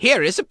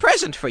Here is a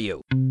present for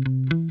you.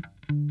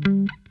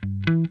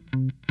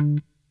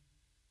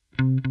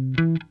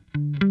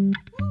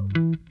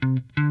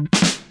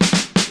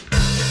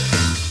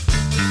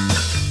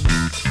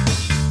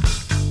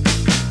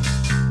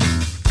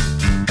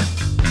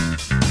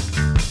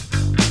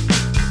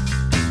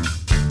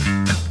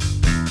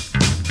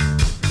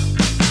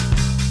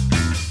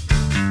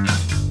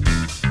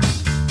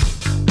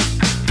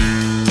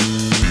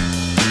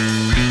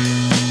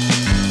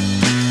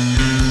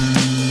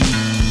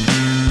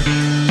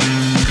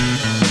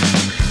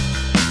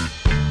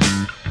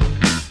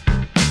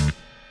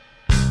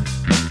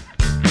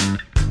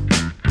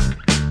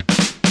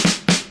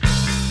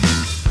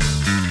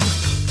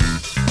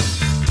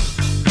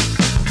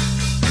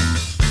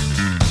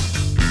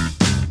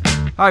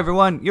 Hi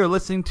everyone, you're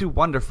listening to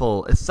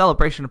Wonderful, a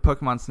celebration of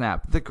Pokemon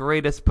Snap, the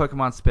greatest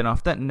Pokemon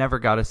spin-off that never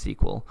got a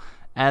sequel.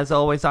 As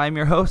always, I'm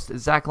your host,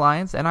 Zach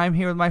Lyons, and I'm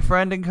here with my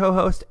friend and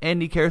co-host,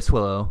 Andy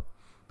Caraswillo.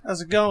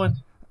 How's it going?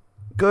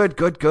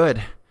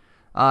 Good.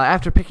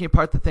 After picking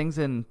apart the things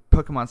in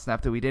Pokemon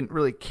Snap that we didn't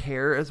really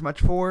care as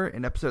much for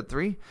in Episode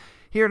 3,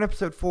 here in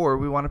Episode 4,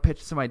 we want to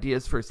pitch some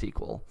ideas for a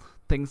sequel.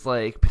 Things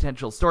like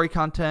potential story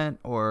content,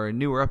 or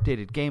new or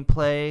updated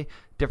gameplay,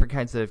 different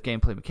kinds of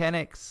gameplay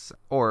mechanics,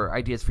 or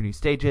ideas for new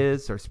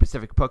stages, or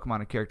specific Pokemon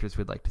and characters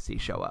we'd like to see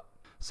show up.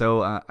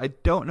 So I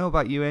don't know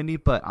about you, Andy,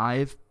 but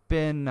I've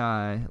been,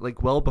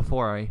 well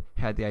before I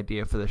had the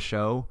idea for the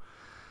show,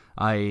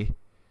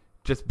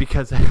 just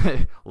because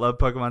I love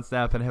Pokemon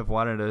Snap and have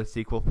wanted a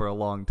sequel for a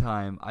long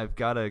time, I've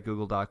got a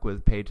Google Doc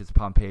with pages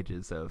upon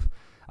pages of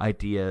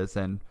ideas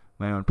and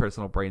my own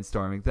personal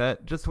brainstorming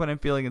that just when I'm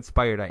feeling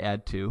inspired I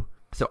add to.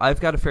 So I've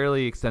got a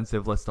fairly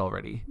extensive list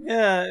already.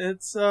 Yeah,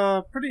 it's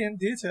pretty in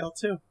detail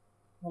too.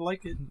 I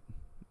like it.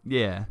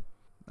 Yeah.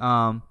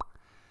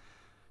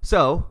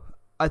 So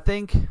I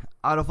think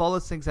out of all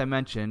those things I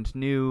mentioned,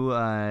 new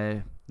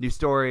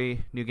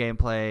story, new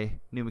gameplay,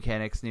 new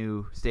mechanics,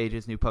 new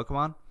stages, new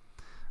Pokemon,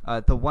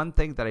 the one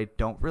thing that I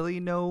don't really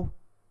know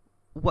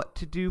what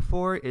to do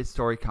for is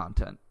story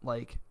content.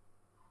 Like,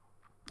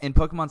 in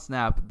Pokemon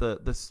Snap,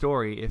 the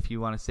story, if you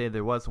want to say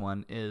there was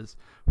one, is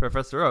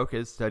Professor Oak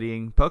is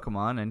studying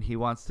Pokemon, and he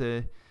wants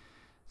to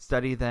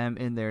study them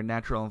in their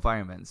natural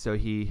environment. So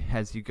he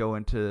has you go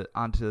onto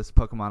this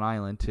Pokemon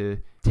Island to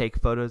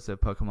take photos of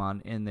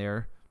Pokemon in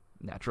their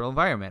natural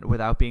environment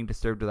without being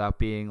disturbed, without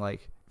being,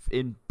 like,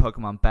 in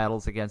Pokemon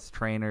battles against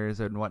trainers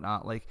and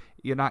whatnot. Like,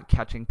 you're not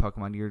catching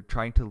Pokemon. You're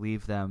trying to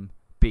leave them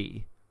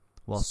be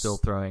while still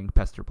throwing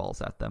pester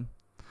balls at them.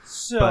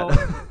 So,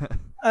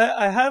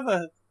 I have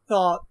a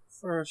thought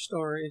for a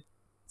story.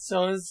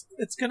 So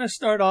it's gonna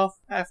start off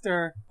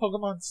after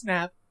Pokemon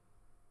Snap,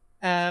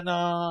 and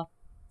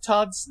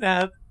Todd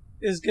Snap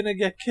is gonna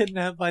get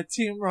kidnapped by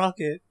Team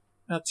Rocket.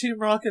 Now Team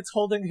Rocket's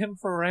holding him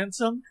for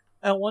ransom,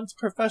 and wants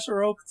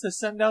Professor Oak to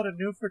send out a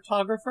new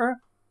photographer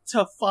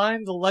to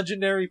find the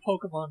legendary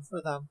Pokemon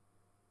for them.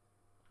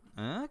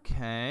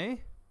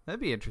 Okay, that'd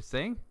be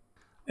interesting.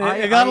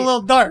 It got a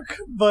little dark,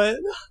 but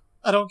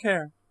I don't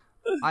care.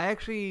 I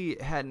actually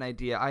had an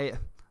idea.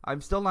 I'm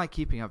still not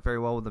keeping up very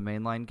well with the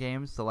mainline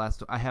games.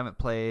 I haven't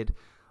played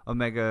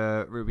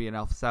Omega Ruby and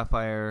Alpha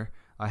Sapphire.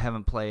 I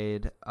haven't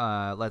played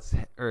Let's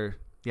Go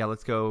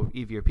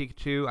Eevee or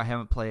Pikachu. I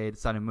haven't played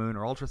Sun and Moon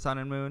or Ultra Sun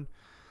and Moon.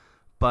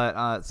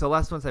 But so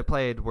last ones I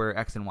played were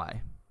X and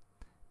Y.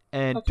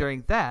 And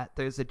During that,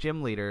 there's a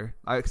gym leader.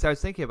 Because I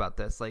was thinking about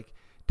this, like,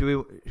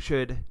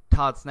 should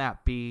Todd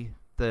Snap be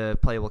the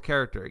playable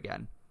character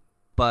again?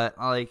 But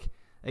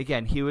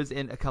again, he was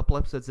in a couple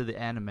episodes of the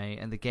anime,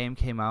 and the game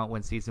came out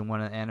when season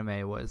 1 of the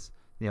anime was,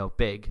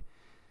 big.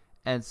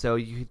 And so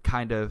you could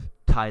kind of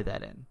tie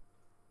that in.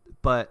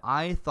 But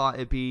I thought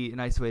it'd be a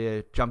nice way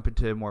to jump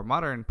into more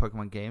modern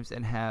Pokemon games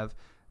and have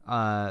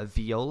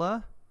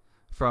Viola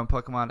from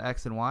Pokemon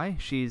X and Y.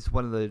 She's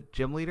one of the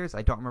gym leaders.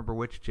 I don't remember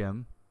which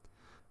gym.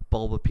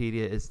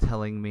 Bulbapedia is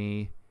telling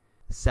me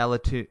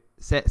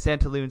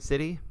Santaloon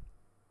City.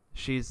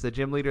 She's the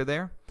gym leader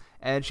there.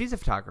 And she's a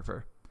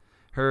photographer.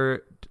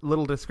 Her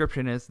little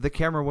description is the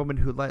camera woman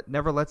who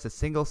never lets a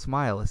single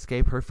smile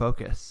escape her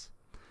focus.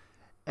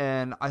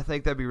 And I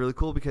think that'd be really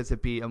cool because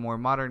it'd be a more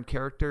modern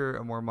character,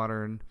 a more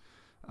modern...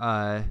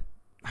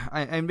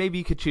 and maybe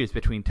you could choose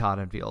between Todd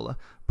and Viola.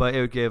 But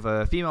it would give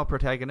a female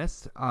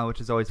protagonist,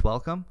 which is always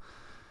welcome.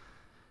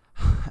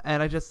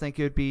 And I just think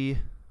it would be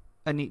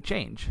a neat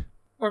change.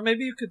 Or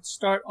maybe you could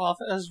start off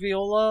as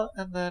Viola,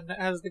 and then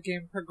as the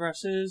game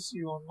progresses,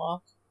 you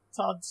unlock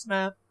Todd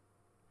Snap.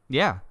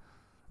 Yeah.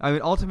 I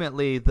mean,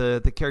 ultimately,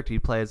 the character you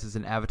play as is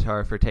an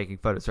avatar for taking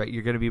photos, right?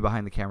 You're going to be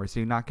behind the camera,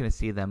 so you're not going to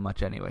see them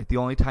much anyway. The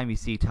only time you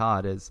see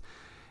Todd is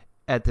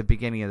at the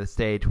beginning of the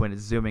stage when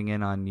it's zooming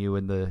in on you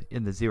in the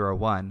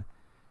 0-1,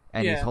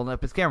 and he's holding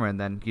up his camera, and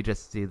then you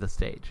just see the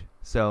stage.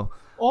 So,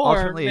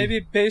 or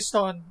maybe based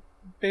on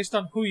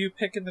who you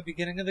pick in the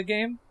beginning of the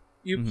game,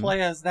 you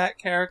play as that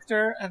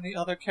character, and the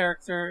other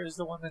character is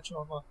the one that you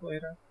unlock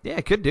later. Yeah,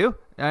 it could do.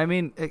 I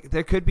mean,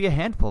 there could be a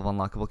handful of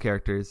unlockable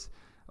characters.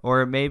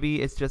 Or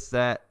maybe it's just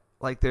that,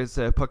 like, there's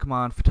a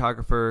Pokemon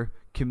photographer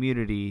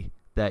community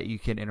that you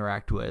can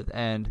interact with,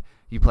 and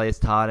you play as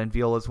Todd and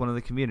Viola is one of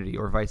the community,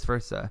 or vice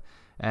versa.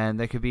 And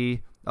there could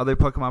be other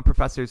Pokemon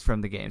professors from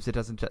the games. It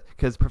doesn't just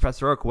because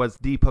Professor Oak was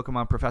the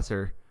Pokemon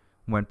professor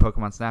when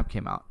Pokemon Snap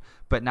came out.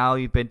 But now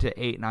you've been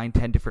to 8, 9,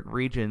 10 different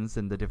regions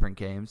in the different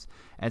games,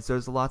 and so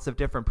there's lots of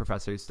different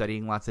professors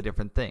studying lots of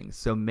different things.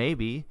 So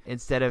maybe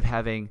instead of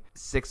having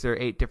 6 or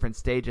 8 different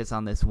stages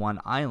on this one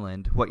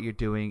island, what you're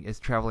doing is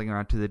traveling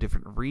around to the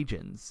different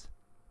regions.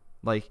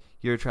 Like,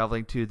 you're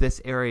traveling to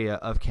this area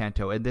of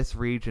Kanto, and this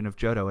region of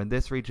Johto, and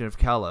this region of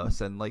Kalos,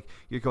 and like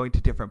you're going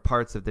to different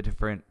parts of the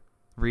different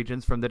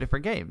regions from the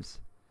different games.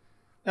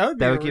 That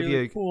would be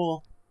really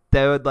cool.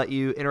 That would let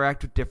you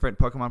interact with different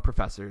Pokemon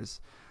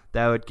professors.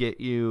 That would get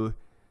you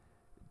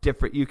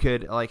different. You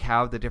could like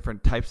have the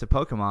different types of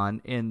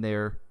Pokemon in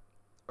their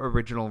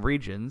original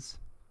regions,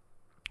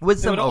 with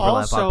some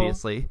overlap,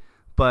 obviously.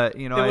 But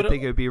I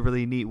think it would be a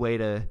really neat way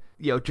to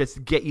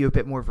just get you a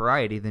bit more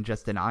variety than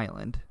just an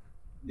island.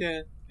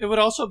 Yeah, it would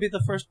also be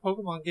the first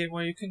Pokemon game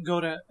where you can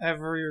go to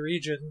every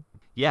region.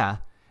 Yeah,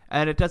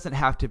 and it doesn't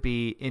have to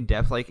be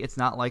in-depth. Like, it's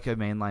not like a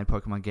mainline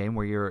Pokemon game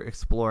where you're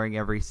exploring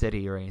every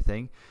city or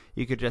anything.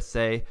 You could just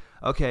say,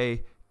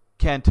 okay,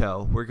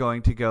 Kanto, we're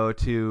going to go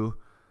to,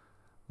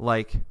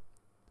 like,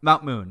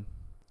 Mount Moon.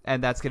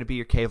 And that's going to be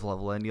your cave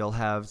level, and you'll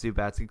have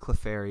Zubats and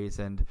Clefairies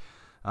and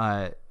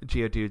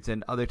Geodudes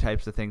and other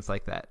types of things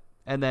like that.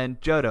 And then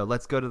Johto,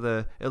 let's go to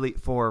the Elite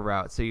Four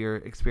route, so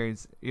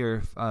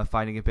you're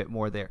finding a bit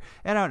more there.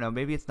 And I don't know,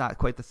 maybe it's not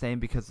quite the same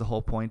because the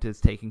whole point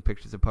is taking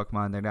pictures of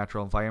Pokemon in their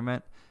natural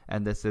environment,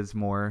 and this is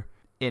more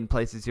in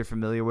places you're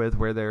familiar with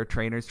where there are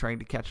trainers trying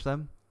to catch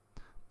them.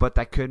 But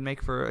that could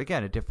make for,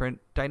 again, a different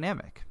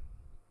dynamic.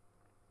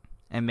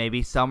 And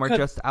maybe some are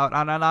just out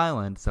on an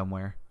island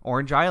somewhere.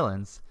 Orange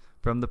Islands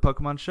from the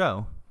Pokemon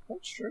show.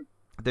 That's true.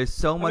 There's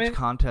so much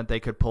content they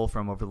could pull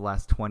from over the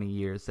last 20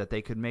 years that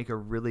they could make a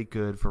really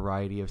good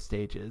variety of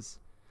stages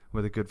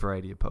with a good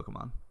variety of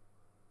Pokemon.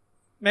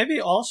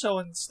 Maybe also,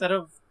 instead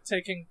of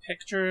taking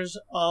pictures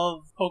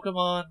of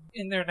Pokemon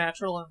in their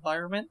natural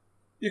environment,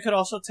 you could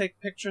also take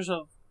pictures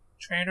of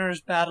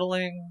trainers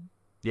battling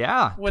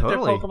with their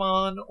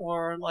Pokemon,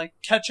 or like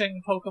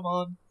catching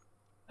Pokemon,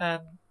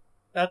 and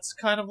that's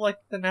kind of like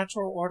the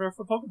natural order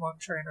for Pokemon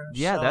trainers.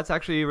 Yeah, that's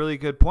actually a really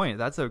good point.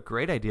 That's a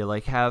great idea.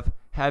 Like, have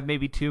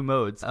maybe 2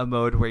 modes. A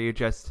mode where you're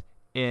just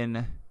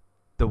in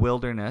the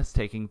wilderness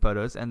taking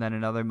photos, and then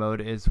another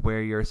mode is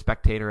where you're a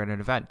spectator at an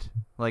event,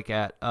 like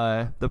at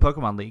the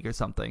Pokemon League or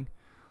something.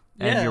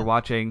 And you're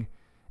watching,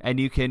 and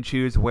you can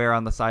choose where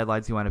on the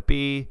sidelines you want to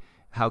be,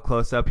 how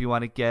close up you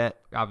want to get,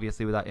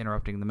 obviously without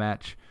interrupting the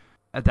match.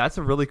 That's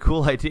a really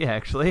cool idea,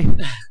 actually.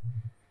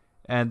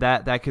 And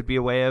that could be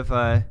a way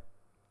of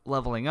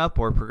leveling up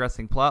or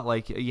progressing plot.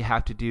 Like, you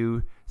have to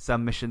do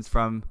some missions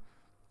from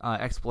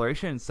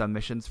exploration and some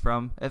missions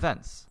from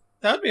events.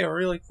 That would be a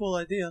really cool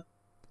idea.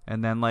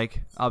 And then,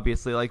 like,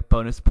 obviously, like,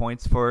 bonus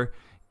points for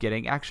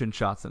getting action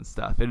shots and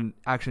stuff. And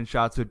action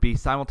shots would be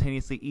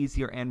simultaneously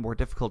easier and more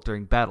difficult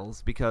during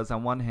battles, because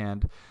on one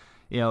hand,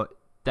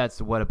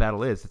 that's what a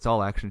battle is. It's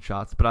all action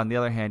shots. But on the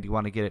other hand, you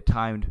want to get it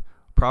timed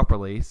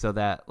properly so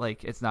that,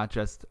 like, it's not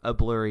just a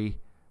blurry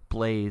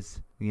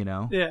blaze,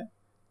 Yeah.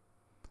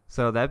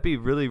 So that'd be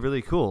really,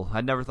 really cool.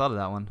 I'd never thought of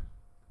that one.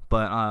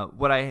 But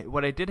what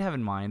I did have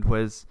in mind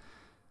was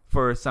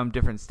for some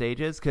different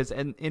stages, because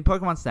in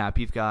Pokemon Snap,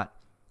 you've got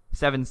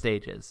 7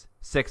 stages.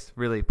 6,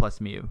 really, plus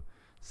Mew.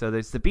 So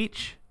there's the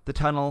beach, the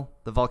tunnel,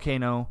 the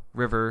volcano,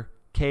 river,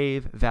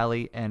 cave,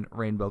 valley, and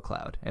Rainbow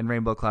Cloud. And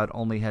Rainbow Cloud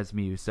only has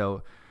Mew,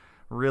 so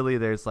really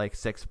there's like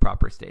 6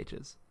 proper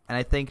stages. And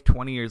I think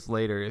 20 years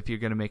later, if you're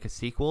going to make a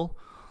sequel,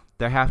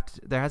 there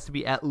has to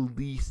be at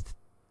least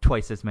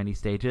twice as many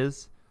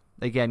stages.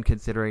 Again,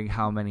 considering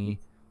how many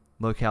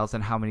locales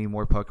and how many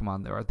more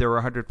Pokemon there are. There were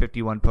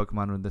 151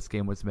 Pokemon when this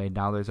game was made.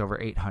 Now there's over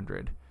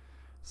 800.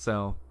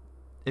 So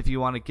if you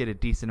want to get a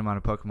decent amount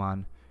of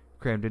Pokemon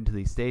crammed into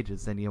these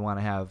stages, then you want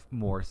to have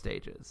more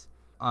stages.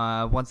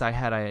 Ones I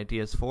had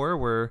ideas for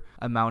were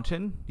a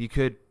mountain. You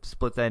could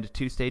split that into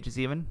 2 stages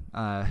even.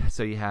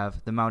 So you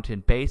have the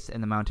mountain base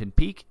and the mountain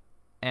peak.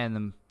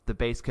 And the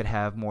base could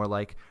have more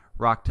like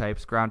rock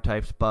types, ground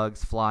types,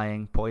 bugs,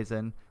 flying,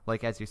 poison,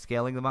 like as you're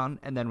scaling the mountain.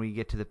 And then when you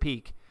get to the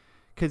peak,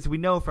 because we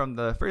know from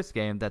the first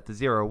game that the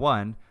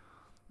 0-1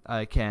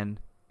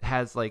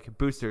 has like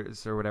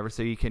boosters or whatever,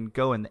 so you can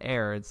go in the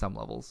air in some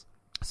levels.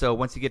 So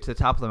once you get to the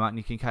top of the mountain,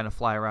 you can kind of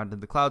fly around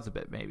in the clouds a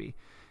bit maybe.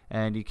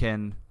 And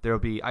there'll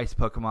be ice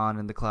Pokemon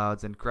in the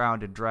clouds, and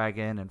ground and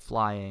dragon and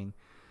flying.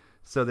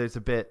 So there's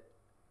a bit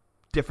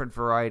different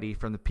variety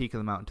from the peak of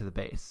the mountain to the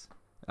base.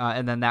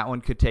 And then that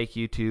one could take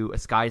you to a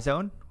Sky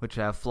Zone, which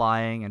have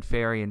flying and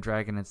fairy and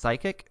dragon and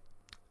psychic.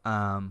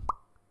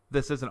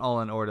 This isn't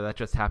all in order. That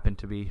just happened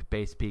to be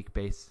base, peak,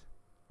 base,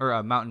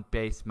 or mountain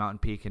base, mountain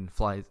peak, and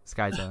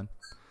Sky Zone.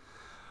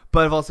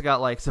 But I've also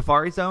got like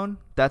Safari Zone.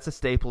 That's a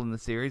staple in the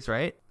series,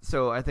 right?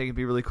 So I think it'd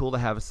be really cool to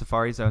have a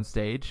Safari Zone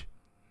stage.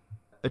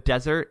 A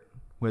desert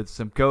with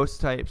some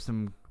ghost types,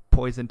 some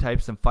poison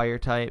types, some fire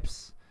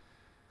types.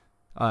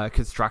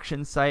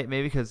 Construction site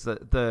maybe, because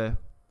the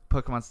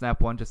Pokemon Snap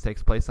 1 just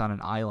takes place on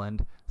an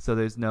island, so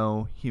there's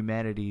no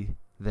humanity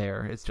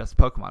there. It's just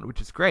Pokemon,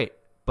 which is great.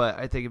 But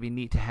I think it'd be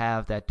neat to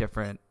have that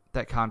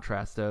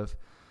contrast of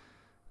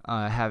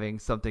having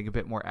something a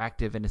bit more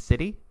active in a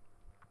city.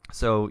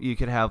 So you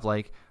could have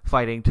like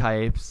fighting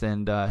types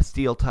and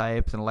steel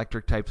types and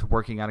electric types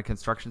working on a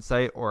construction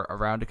site or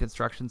around a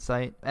construction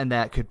site. And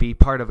that could be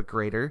part of a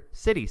greater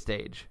city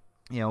stage,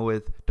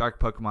 with dark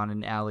Pokemon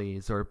in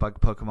alleys or bug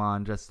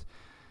Pokemon just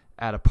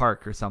at a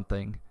park or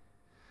something.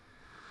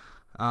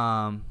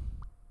 A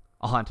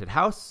haunted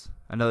house,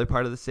 another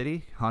part of the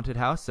city, haunted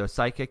house. So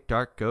psychic,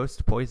 dark,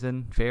 ghost,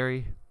 poison,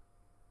 fairy.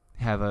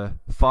 Have a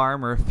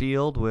farm or a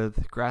field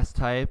with grass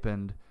type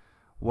and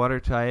water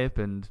type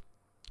and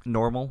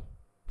normal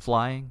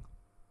flying.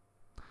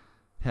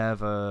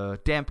 Have a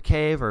damp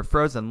cave or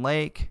frozen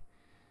lake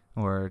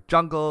or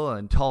jungle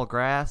and tall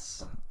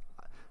grass.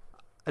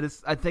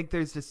 I think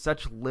there's just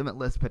such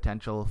limitless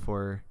potential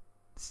for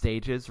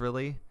stages,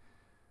 really.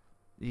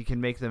 You can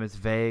make them as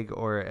vague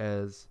or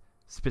as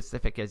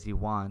specific as you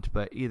want,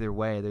 but either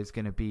way there's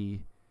going to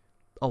be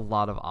a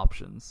lot of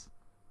options.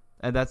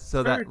 And that's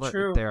so Very that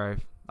true. there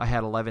I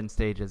had 11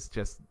 stages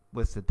just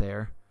listed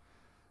there.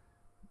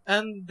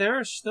 And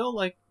there's still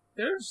like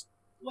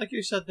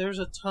you said, there's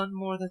a ton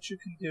more that you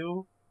can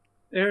do.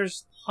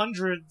 There's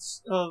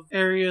hundreds of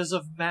areas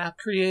of map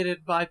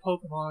created by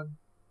Pokemon.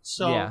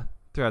 So yeah,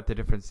 throughout the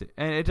different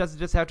and it doesn't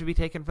just have to be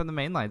taken from the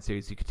mainline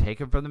series. You could take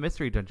them from the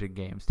Mystery Dungeon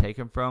games. Take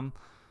them from,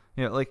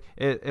 like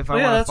if I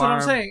want to that's farm,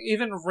 what I'm saying.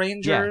 Even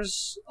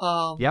Rangers.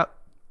 Yeah. Yep.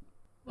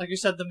 Like you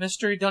said, the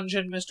Mystery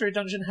Dungeon. Mystery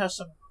Dungeon has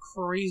some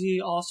crazy,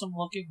 awesome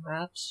looking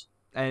maps.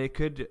 And it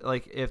could,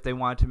 like, if they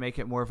wanted to make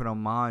it more of an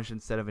homage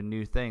instead of a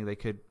new thing, they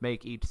could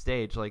make each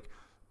stage like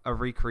a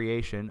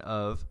recreation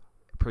of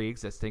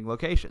pre-existing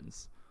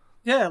locations.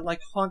 Yeah,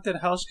 like Haunted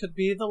House could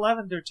be the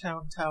Lavender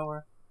Town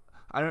Tower.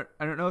 I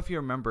don't know if you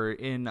remember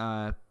in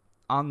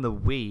on the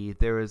Wii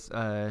there was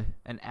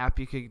an app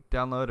you could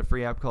download, a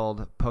free app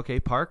called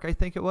Poke Park, I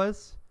think it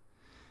was.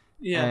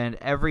 Yeah. And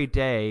every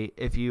day,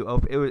 if you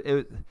open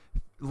it,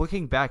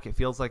 looking back, it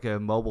feels like a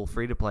mobile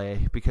free to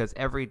play because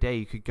every day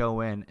you could go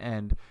in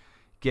and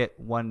get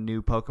one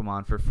new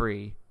Pokemon for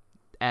free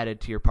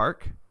added to your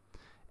park.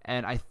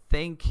 And I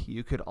think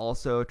you could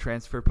also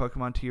transfer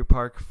Pokemon to your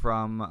park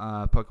from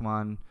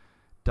Pokemon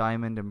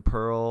Diamond and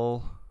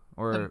Pearl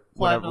or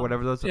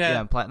whatever those. Yeah,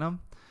 and Platinum.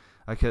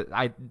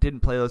 I didn't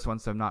play those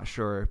ones, so I'm not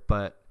sure.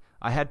 But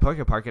I had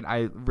Poke Park, and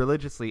I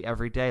religiously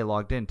every day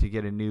logged in to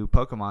get a new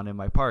Pokemon in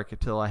my park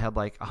until I had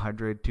like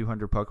 100,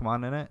 200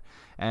 Pokemon in it.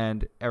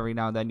 And every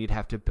now and then you'd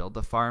have to build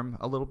the farm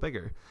a little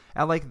bigger.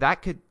 And like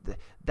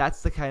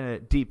that's the kind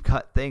of deep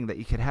cut thing that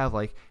you could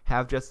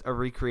have just a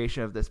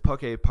recreation of this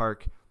Poke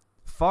Park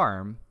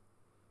farm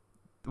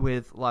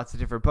with lots of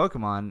different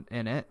Pokemon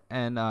in it.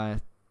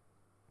 And,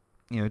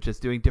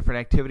 just doing different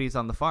activities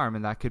on the farm,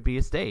 and that could be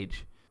a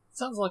stage.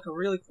 Sounds like a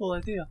really cool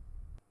idea.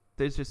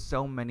 There's just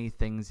so many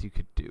things you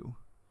could do.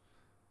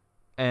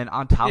 And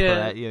on top of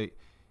that,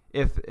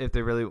 if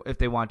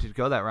they wanted to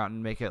go that route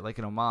and make it like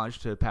an homage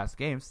to past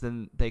games,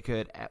 then they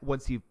could,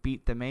 once you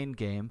beat the main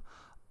game,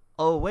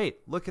 oh wait,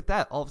 look at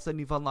that, all of a sudden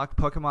you've unlocked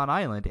Pokemon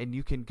Island, and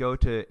you can go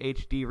to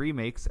HD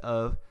remakes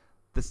of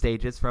the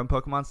stages from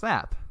Pokemon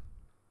Snap.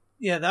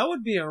 Yeah, that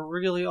would be a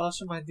really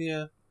awesome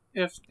idea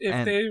if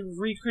they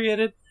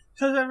recreated,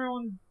 because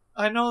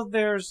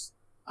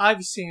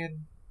I've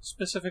seen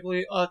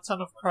specifically a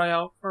ton of cry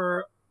out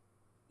for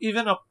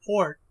even a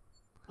port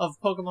of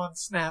Pokemon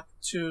Snap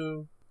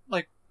to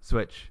like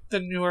Switch, the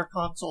newer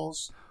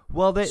consoles.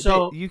 Well,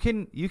 you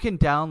can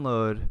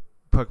download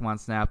Pokemon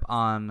Snap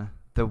on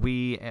the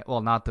Wii.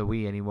 Well, not the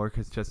Wii anymore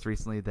because just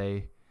recently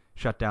they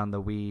shut down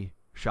the Wii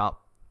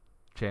Shop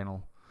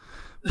channel.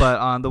 But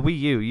on the Wii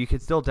U, you can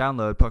still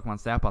download Pokemon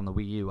Snap on the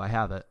Wii U. I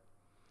have it.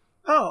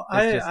 Oh,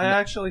 I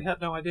actually had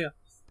no idea.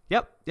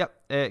 Yep.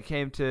 It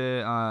came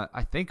to,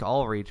 I think,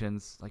 all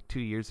regions like 2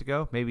 years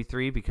ago. Maybe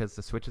 3 because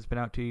the Switch has been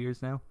out 2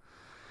 years now.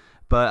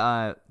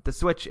 But the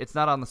Switch, it's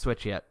not on the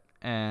Switch yet.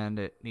 And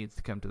it needs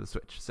to come to the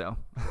Switch, so.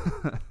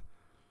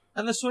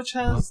 And the Switch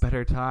has... What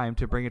better time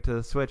to bring it to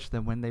the Switch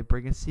than when they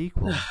bring a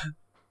sequel?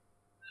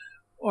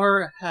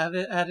 Or have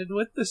it added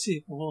with the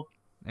sequel.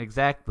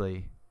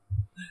 Exactly.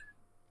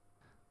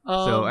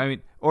 So, I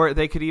mean, or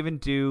they could even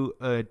do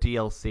a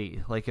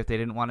DLC. Like, if they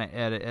didn't want to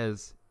add it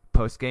as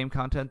post-game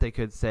content, they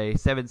could say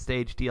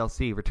 7-stage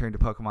DLC, Return to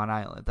Pokemon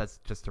Island. That's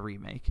just a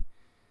remake.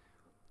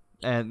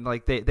 And,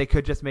 like, they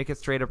could just make it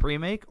straight-up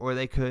remake, or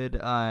they could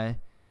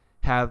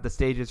have the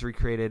stages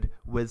recreated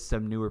with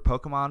some newer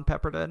Pokemon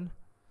peppered in.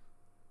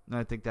 And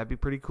I think that'd be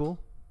pretty cool.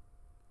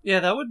 Yeah,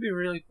 that would be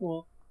really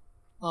cool.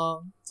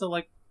 To,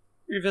 like,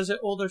 revisit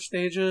older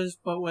stages,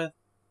 but with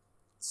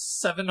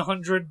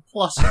 700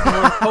 plus more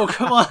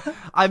Pokemon.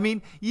 I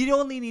mean, you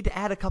only need to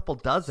add a couple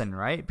dozen,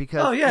 right?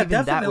 Because even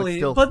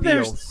definitely. That would still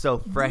feel so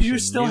fresh. You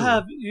still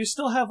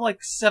have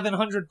like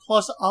 700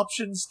 plus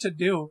options to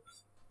do.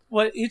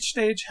 What each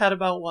stage had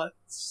about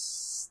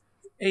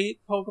 8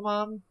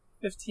 Pokemon,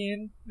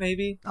 15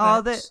 maybe.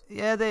 Oh,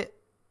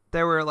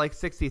 There were like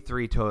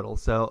 63 total.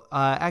 So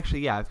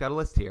actually, yeah, I've got a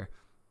list here.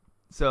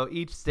 So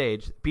each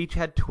stage, Beach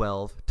had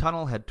 12,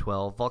 Tunnel had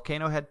 12,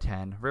 Volcano had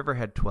 10, River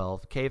had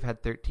 12, Cave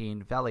had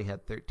 13, Valley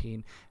had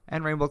 13,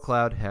 and Rainbow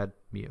Cloud had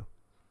Mew.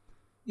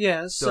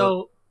 Yeah,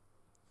 so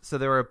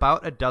there were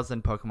about a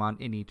dozen Pokemon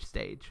in each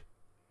stage.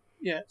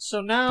 Yeah, so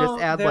now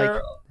just add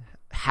like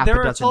half a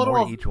dozen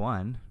more to each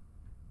one.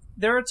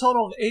 There are a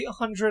total of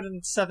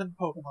 807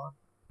 Pokemon.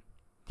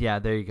 Yeah,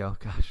 there you go.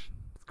 Gosh,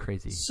 it's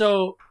crazy.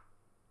 So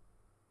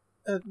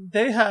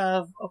they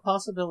have a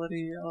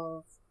possibility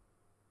of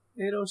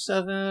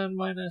 807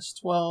 minus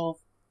 12.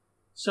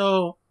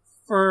 So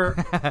for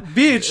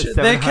Beach,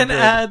 they can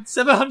add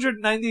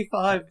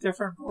 795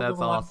 different Pokemon. That's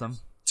awesome.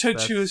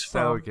 That's choose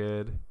from. So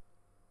good.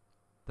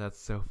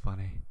 That's so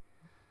funny.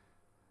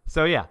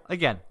 So yeah,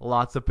 again,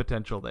 lots of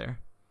potential there.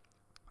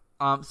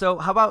 So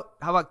how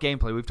about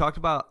gameplay? We've talked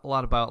a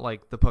lot about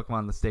like the Pokemon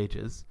on the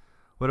stages.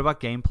 What about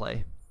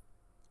gameplay?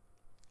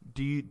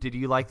 Did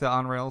you like the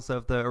on rails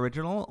of the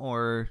original,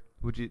 or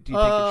do you think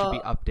it should be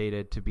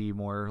updated to be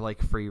more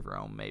like free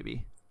roam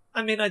maybe?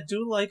 I mean, I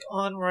do like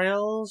on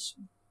rails,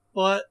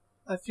 but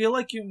I feel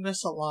like you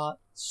miss a lot.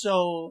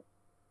 So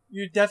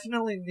you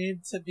definitely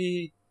need to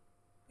be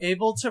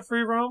able to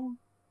free roam,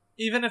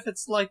 even if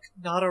it's like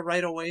not a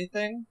right away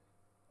thing,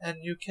 and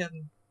you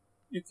can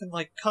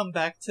like come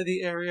back to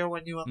the area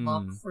when you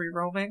unlock free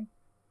roaming.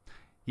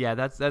 Yeah,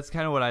 that's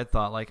kind of what I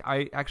thought. Like,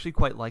 I actually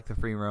quite like the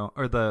free roam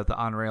or the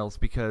on rails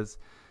because,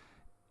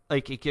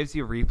 like, it gives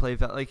you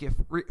replay. Like, if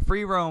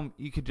free roam,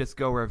 you could just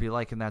go wherever you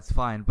like, and that's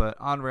fine. But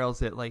on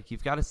rails,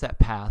 you've got a set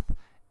path,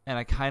 and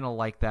I kind of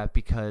like that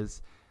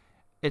because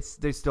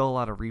there's still a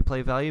lot of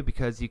replay value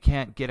because you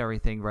can't get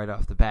everything right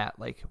off the bat.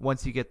 Like,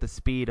 once you get the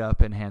speed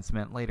up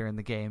enhancement later in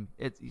the game,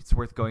 it's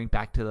worth going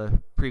back to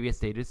the previous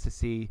stages to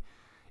see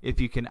if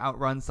you can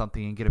outrun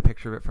something and get a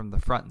picture of it from the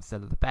front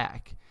instead of the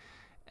back.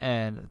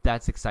 And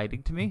that's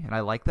exciting to me, and I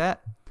like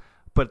that.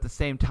 But at the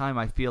same time,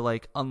 I feel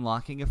like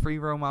unlocking a free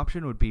roam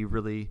option would be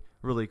really,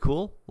 really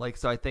cool. Like,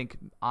 so I think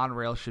on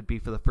rail should be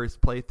for the first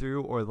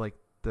playthrough or like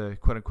the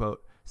quote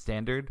unquote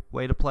standard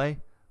way to play.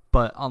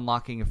 But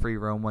unlocking a free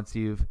roam once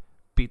you've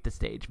beat the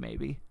stage,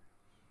 maybe.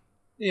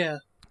 Yeah.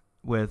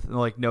 With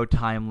like no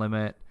time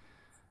limit,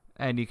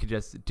 and you could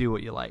just do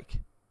what you like.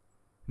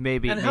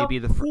 Maybe how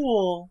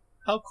cool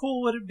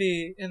would it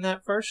be in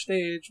that first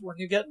stage when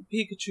you get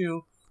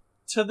Pikachu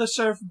to the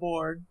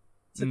surfboard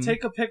to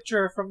take a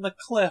picture from the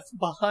cliff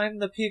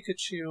behind the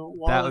Pikachu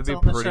while it's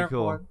on the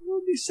surfboard? That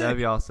would be sick. That'd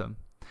be awesome.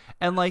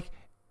 And like,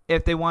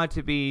 if they wanted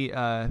to be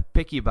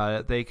picky about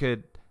it, they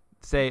could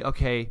say,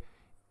 okay,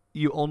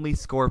 you only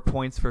score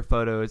points for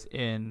photos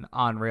in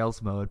on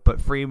rails mode, but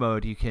free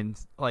mode you can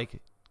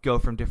like go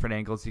from different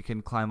angles. You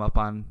can climb up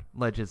on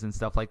ledges and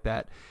stuff like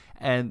that,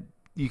 and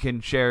you can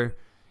share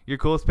your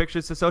coolest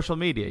pictures to social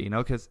media,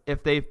 because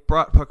if they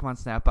brought Pokemon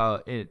Snap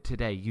out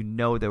today,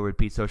 there would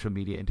be social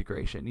media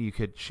integration. You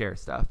could share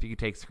stuff. You could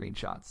take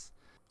screenshots.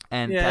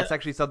 And that's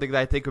actually something that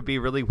I think would be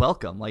really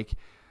welcome. Like,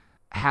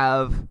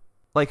 have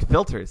like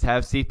filters,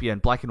 have sepia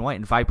and black and white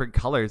and vibrant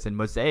colors and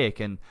mosaic,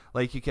 and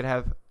like you could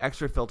have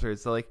extra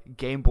filters, so like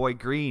Game Boy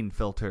Green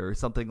filter or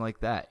something like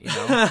that,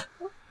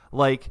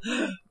 Like,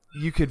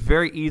 you could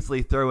very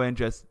easily throw in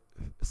just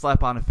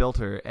slap on a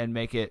filter and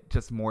make it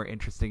just more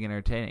interesting and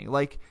entertaining.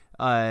 Like,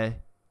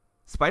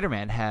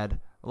 Spider-Man had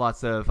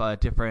lots of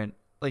different,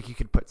 like, you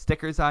could put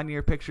stickers on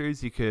your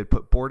pictures, you could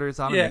put borders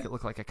on them, make it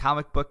look like a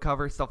comic book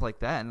cover, stuff like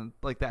that, and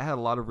like that had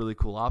a lot of really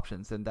cool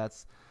options, and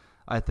that's,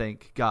 I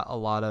think, got a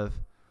lot of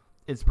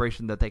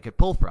inspiration that they could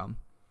pull from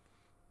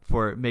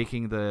for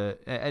making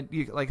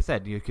like I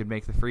said, you could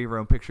make the free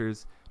roam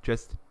pictures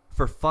just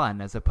for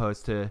fun as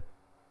opposed to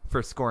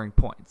for scoring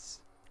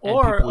points.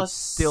 Or a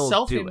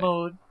selfie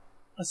mode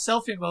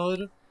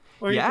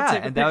where you can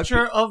take a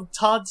picture of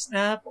Todd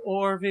Snap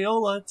or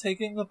Viola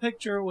taking a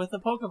picture with a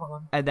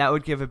Pokemon. And that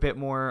would give a bit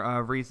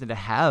more reason to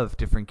have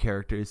different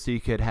characters, so you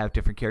could have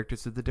different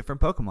characters with the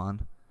different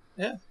Pokemon.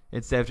 Yeah.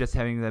 Instead of just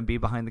having them be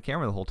behind the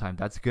camera the whole time.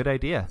 That's a good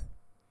idea.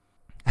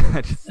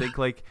 I just think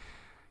like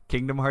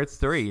Kingdom Hearts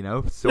 3,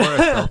 Sora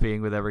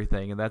selfieing with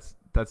everything, and that's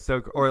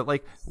so. Or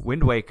like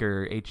Wind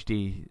Waker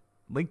HD,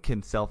 Link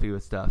can selfie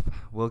with stuff.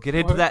 We'll get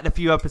into that in a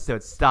few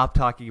episodes. Stop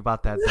talking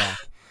about that, Zach.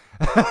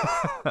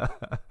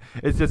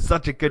 It's just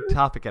such a good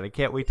topic, and I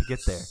can't wait to get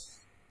there.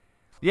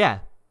 Yeah,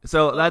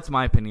 so that's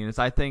my opinion. Is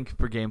I think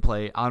for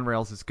gameplay, on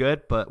rails is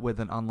good, but with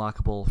an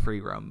unlockable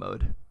free roam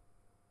mode.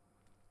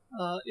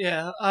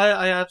 Yeah,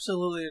 I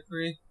absolutely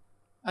agree.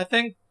 I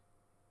think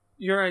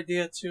your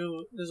idea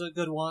too is a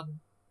good one,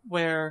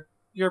 where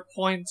your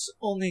points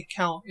only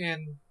count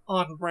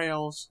on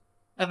rails,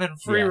 and then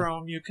free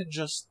roam you can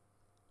just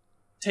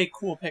take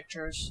cool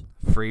pictures.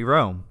 Free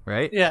roam,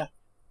 right? Yeah.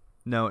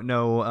 No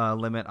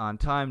limit on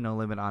time, no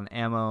limit on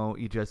ammo.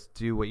 You just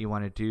do what you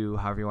want to do,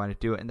 however you want to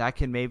do it, and that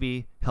can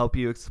maybe help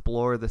you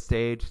explore the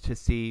stage to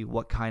see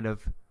what kind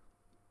of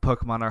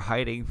Pokemon are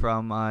hiding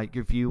from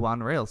your view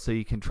on rails, so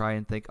you can try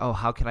and think, oh,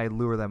 how can I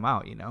lure them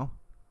out?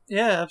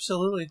 Yeah,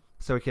 absolutely.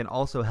 So it can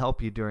also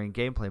help you during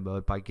gameplay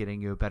mode by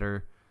getting you a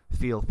better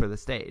feel for the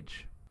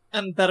stage.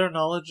 And better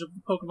knowledge of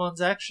the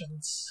Pokemon's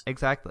actions.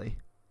 Exactly.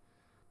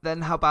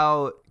 Then how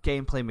about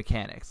gameplay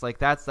mechanics? Like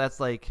that's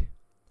like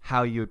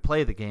how you would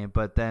play the game,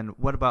 but then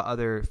what about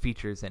other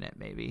features in it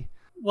maybe?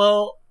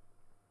 Well,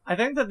 I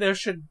think that there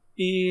should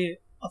be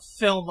a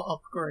film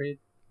upgrade.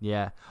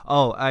 Yeah.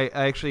 Oh, I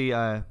actually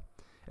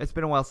it's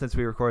been a while since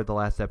we recorded the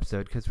last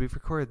episode because we've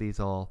recorded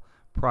these all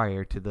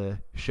prior to the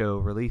show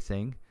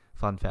releasing.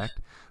 Fun fact.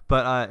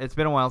 But it's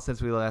been a while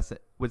since we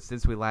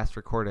last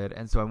recorded,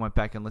 and so I went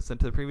back and listened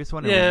to the previous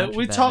one. Yeah, and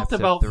we that talked in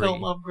episode about 3.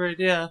 film upgrade.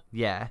 Yeah.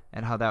 Yeah,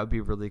 and how that would be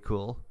really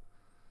cool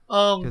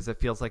because it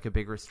feels like a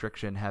big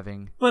restriction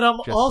having. But I'm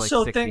just also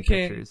like 60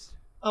 thinking. pictures.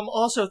 I'm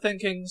also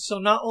thinking. So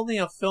not only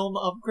a film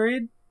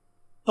upgrade,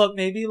 but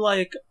maybe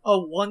like a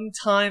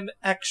one-time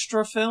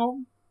extra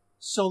film.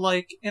 So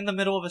like in the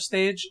middle of a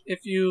stage,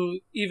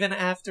 even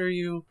after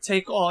you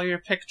take all your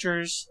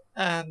pictures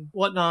and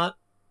whatnot,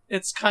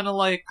 it's kind of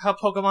like how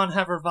Pokemon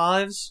have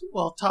revives.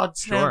 Well, Todd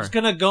Snap's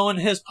gonna go in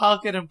his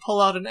pocket and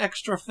pull out an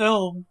extra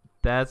film.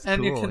 That's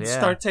and cool, you can yeah.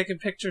 start taking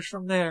pictures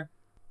from there.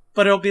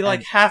 But it'll be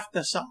like half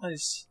the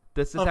size.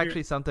 This is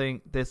actually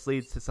something. This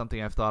leads to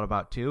something I've thought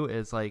about too.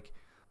 Is like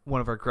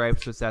one of our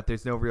gripes was that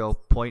there's no real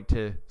point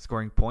to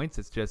scoring points.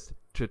 It's just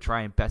to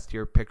try and best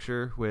your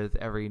picture with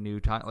every new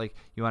time. Like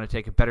you want to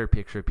take a better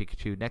picture of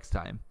Pikachu next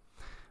time,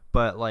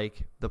 but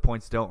like the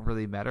points don't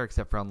really matter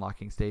except for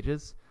unlocking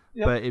stages.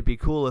 Yep. But it'd be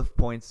cool if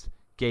points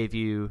gave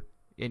you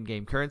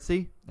in-game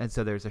currency, and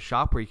so there's a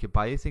shop where you could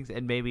buy these things,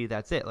 and maybe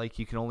that's it. Like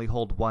you can only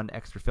hold one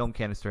extra film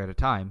canister at a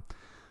time,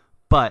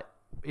 but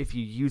if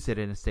you use it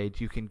in a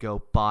stage, you can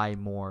go buy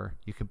more.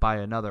 You can buy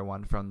another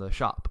one from the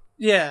shop.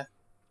 Yeah.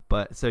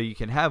 But so you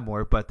can have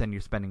more, but then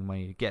you're spending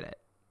money to get it,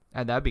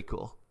 and that'd be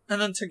cool. And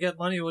then to get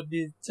money would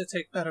be to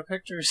take better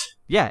pictures.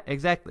 Yeah,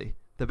 exactly.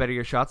 The better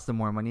your shots, the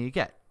more money you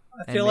get.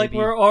 I feel like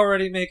we're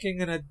already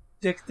making an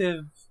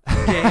addictive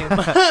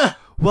game.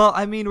 Well,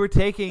 I mean, we're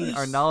taking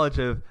our knowledge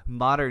of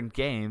modern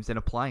games and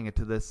applying it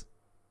to this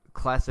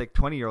classic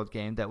 20-year-old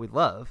game that we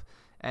love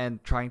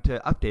and trying to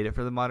update it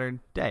for the modern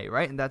day,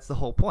 right? And that's the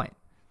whole point.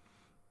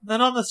 Then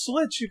on the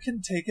Switch, you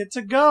can take it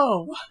to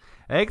go.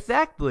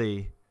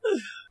 Exactly.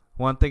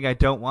 One thing I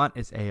don't want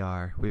is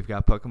AR. We've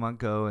got Pokemon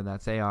Go, and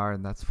that's AR,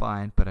 and that's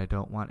fine, but I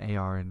don't want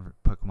AR in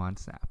Pokemon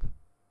Snap.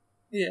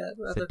 Yeah,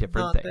 it's a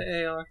different thing.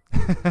 The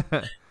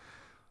AR.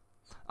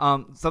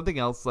 Something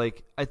else,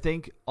 like, I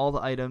think all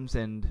the items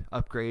and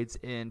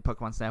upgrades in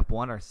Pokemon Snap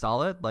 1 are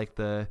solid, like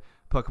the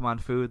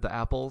Pokemon food, the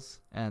apples,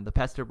 and the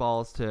pester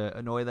balls to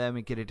annoy them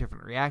and get a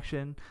different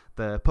reaction,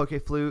 the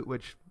Poke Flute,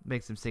 which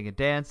makes them sing and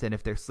dance, and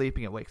if they're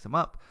sleeping, it wakes them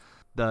up,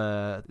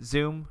 the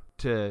Zoom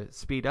to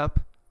speed up,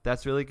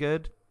 that's really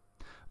good,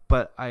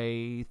 but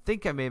I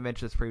think I may have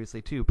mentioned this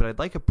previously too, but I'd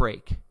like a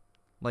break.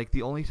 Like,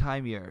 the only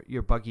time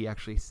your buggy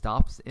actually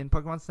stops in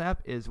Pokemon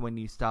Snap is when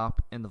you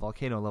stop in the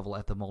volcano level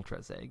at the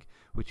Moltres egg,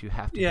 which you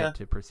have to hit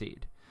to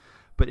proceed.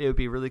 But it would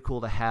be really cool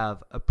to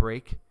have a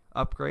brake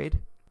upgrade,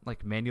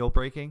 like manual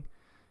braking.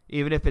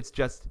 Even if it's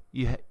just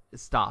you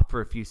stop for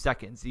a few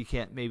seconds. You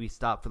can't maybe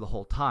stop for the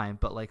whole time,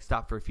 but like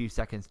stop for a few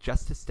seconds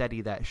just to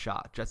steady that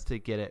shot, just to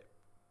get it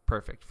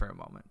perfect for a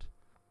moment.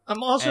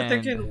 I'm also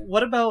thinking,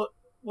 what about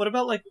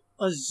like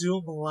a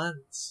zoom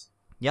lens?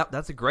 Yep,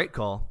 that's a great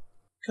call.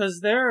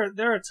 Because there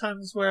are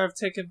times where I've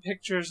taken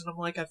pictures and I'm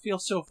like, I feel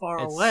so far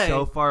away. It's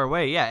so far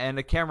away, yeah. And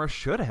a camera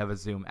should have a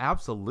zoom.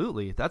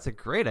 Absolutely. That's a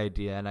great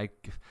idea. And I,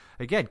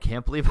 again,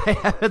 can't believe I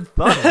haven't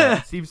thought of it.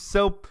 It seems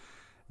so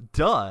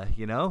duh,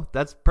 you know?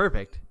 That's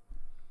perfect.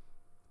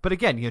 But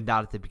again, you're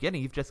not at the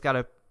beginning. You've just got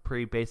a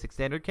pretty basic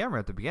standard camera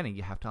at the beginning.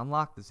 You have to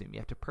unlock the zoom.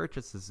 You have to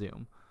purchase the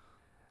zoom.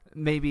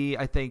 Maybe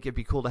I think it'd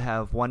be cool to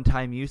have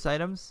one-time use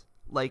items.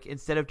 Like,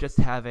 instead of just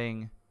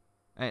having...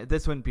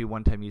 this wouldn't be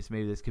one-time use.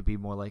 Maybe this could be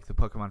more like the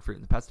Pokemon fruit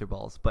and the pester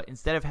balls. But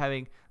instead of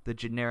having the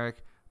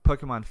generic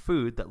Pokemon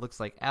food that looks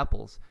like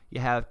apples,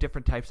 you have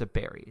different types of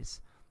berries.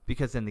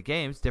 Because in the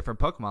games, different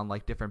Pokemon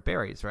like different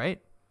berries,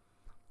 right?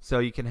 So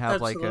you can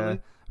have like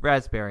a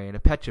raspberry and a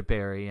pecha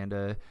berry and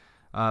a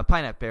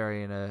pineapple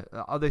berry and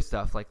other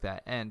stuff like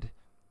that. And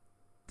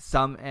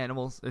some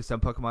animals or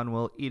some Pokemon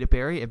will eat a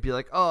berry and be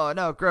like, oh,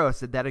 no,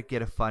 gross. And that'd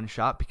get a fun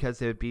shot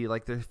because it would be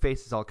like their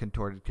face is all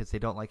contorted because they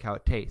don't like how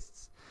it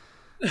tastes.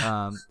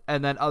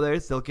 And then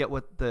others, they'll get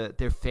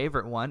their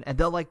favorite one and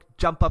they'll like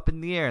jump up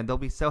in the air and they'll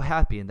be so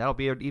happy, and that'll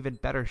be an even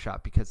better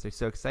shot because they're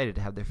so excited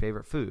to have their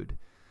favorite food.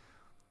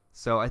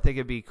 So I think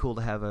it'd be cool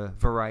to have a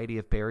variety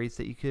of berries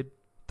that you could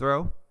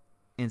throw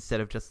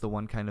instead of just the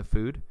one kind of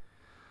food.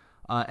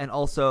 And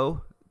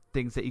also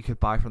things that you could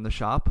buy from the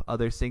shop,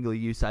 other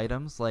single-use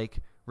items like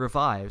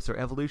revives or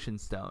evolution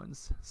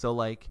stones. So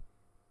like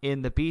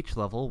in the beach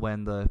level,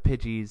 when the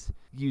Pidgeys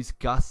use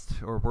Gust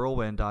or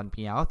Whirlwind on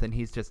Meowth and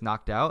he's just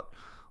knocked out,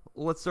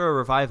 let's throw a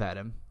revive at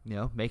him,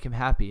 make him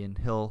happy, and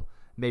he'll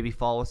maybe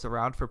follow us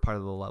around for part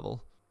of the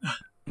level.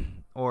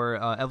 Or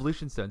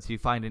evolution stones. You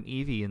find an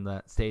Eevee in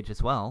that stage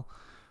as well.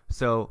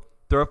 So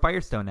throw a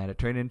Firestone at it,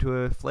 turn it into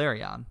a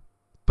Flareon.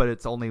 But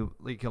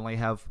you can only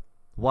have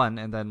one,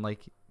 and then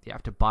like you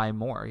have to buy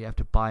more. You have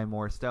to buy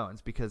more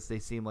stones because they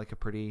seem like a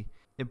pretty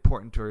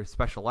important or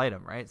special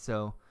item, right?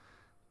 So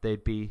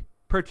they'd be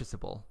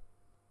purchasable.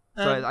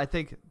 So I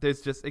think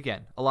there's just,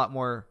 again, a lot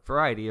more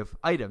variety of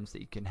items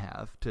that you can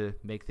have to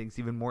make things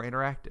even more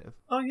interactive.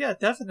 Oh yeah,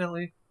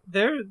 definitely.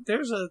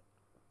 There's a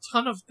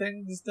ton of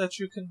things that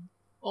you can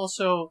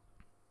also,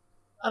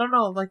 I don't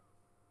know, like,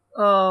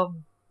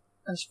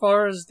 as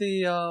far as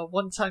the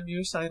one-time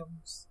use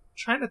items,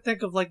 trying to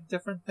think of like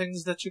different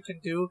things that you can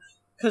do,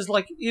 because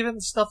like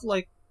even stuff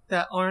like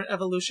that aren't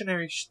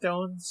evolutionary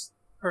stones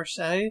per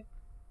se,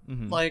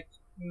 like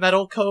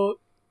Metal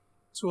Coat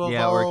to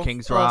evolve or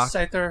King's Rock.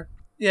 Scyther.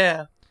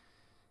 Yeah.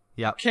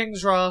 Yep.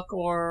 King's Rock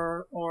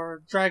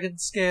or Dragon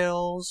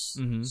Scales.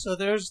 So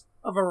there's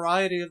a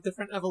variety of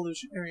different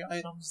evolutionary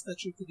items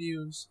that you could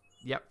use.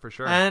 Yep, for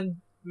sure.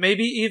 And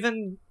maybe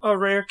even a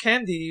rare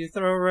candy. You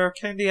throw a rare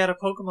candy at a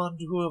Pokemon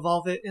to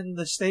evolve it in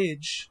the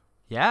stage.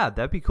 Yeah,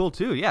 that'd be cool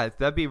too. Yeah,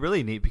 that'd be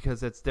really neat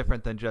because it's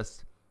different than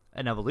just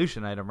an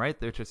evolution item, right?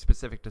 They're just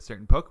specific to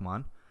certain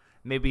Pokemon.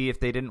 Maybe if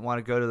they didn't want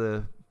to go to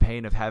the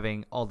pain of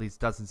having all these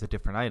dozens of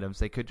different items,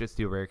 they could just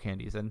do rare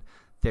candies, and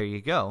there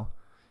you go.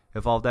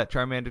 Evolve that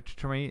Charmander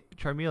to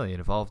Charmeleon.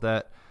 Evolve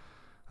that.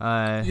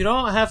 You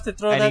don't have to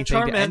throw that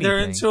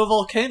Charmander into a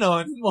volcano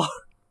anymore.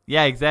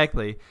 Yeah,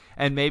 exactly.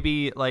 And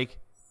maybe like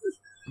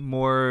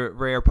more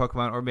rare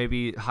Pokemon, or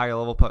maybe higher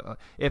level Pokemon.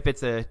 If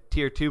it's a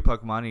tier 2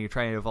 Pokemon and you're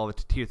trying to evolve it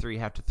to tier 3, you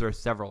have to throw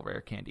several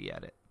rare candy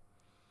at it.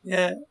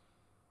 Yeah.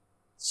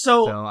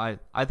 So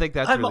I think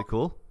that's really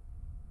cool.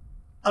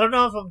 I don't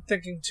know if I'm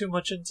thinking too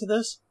much into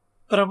this,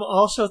 but I'm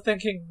also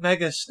thinking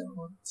Mega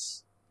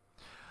Stones.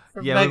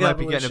 Yeah, we might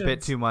be getting a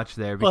bit too much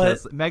there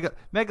because Mega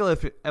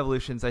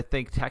Evolutions, I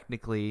think,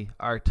 technically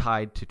are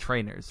tied to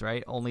trainers,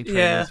 right? Only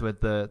trainers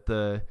with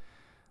the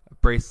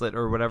bracelet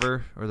or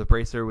whatever, or the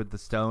bracer with the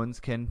stones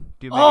can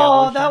do Mega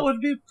Evolution. That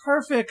would be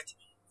perfect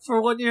for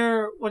when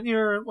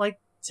you're like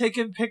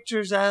taking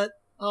pictures at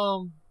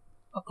a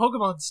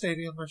Pokemon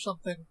stadium or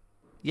something.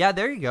 Yeah,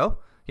 there you go.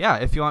 Yeah,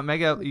 if you want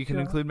you can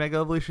include Mega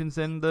Evolutions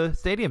in the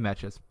stadium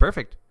matches.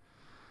 Perfect.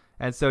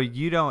 And so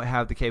you don't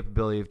have the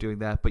capability of doing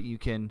that, but you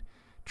can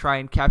try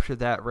and capture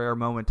that rare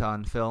moment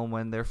on film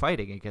when they're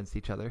fighting against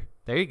each other.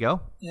 There you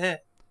go. Yeah.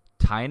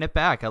 Tying it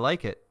back. I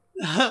like it.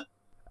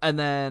 And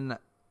then,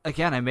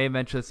 again, I may have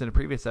mentioned this in a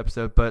previous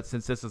episode, but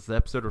since this is the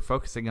episode we're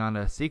focusing on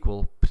a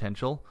sequel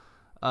potential,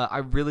 I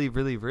really,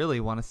 really, really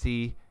want to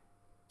see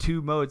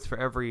 2 modes for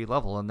every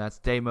level, and that's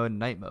day mode and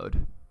night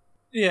mode.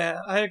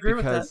 Yeah, I agree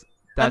with that.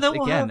 Because that's,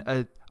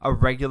 again, a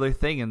regular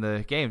thing in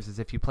the games is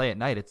if you play at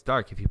night, it's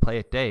dark. If you play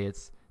at day,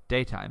 it's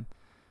daytime.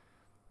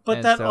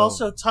 But that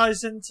also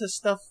ties into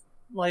stuff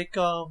like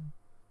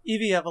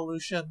Eevee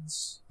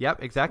evolutions.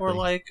 Yep, exactly. Or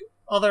like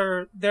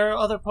there are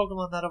other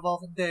Pokemon that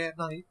evolve in day and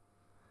night.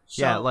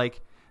 So, yeah,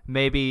 like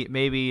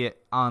maybe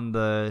on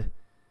the,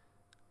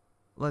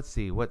 let's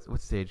see, what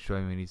stage do I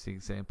use the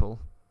example?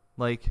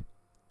 Like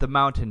the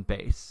mountain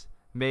base.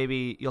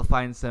 Maybe you'll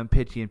find some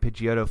Pidgey and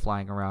Pidgeotto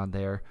flying around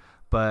there,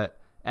 but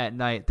at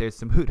night there's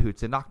some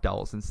Hoot-Hoots and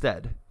Noctowls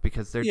instead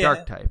because they're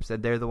dark types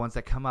and they're the ones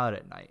that come out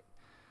at night.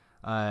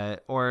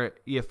 Or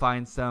you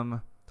find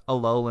some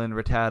Alolan,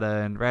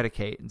 Rattata, and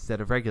Raticate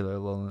instead of regular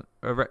Alolan,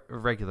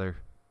 regular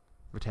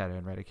Rattata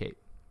and Raticate.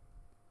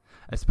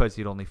 I suppose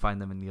you'd only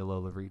find them in the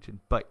Alola region,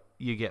 but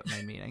you get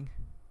my meaning.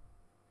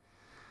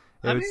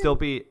 It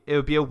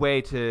would be a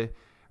way to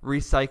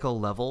recycle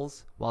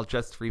levels while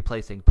just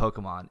replacing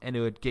Pokemon, and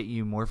it would get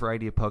you more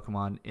variety of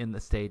Pokemon in the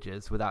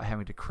stages without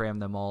having to cram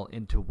them all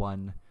into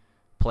one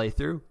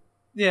playthrough.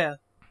 Yeah.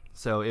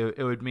 So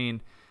it would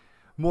mean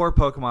more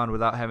Pokemon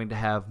without having to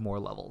have more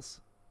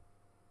levels.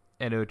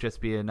 And it would just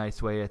be a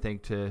nice way, I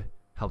think, to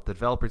help the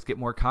developers get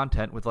more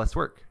content with less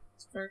work.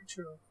 It's very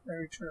true.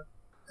 Very true.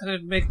 And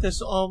it'd make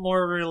this all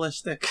more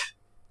realistic.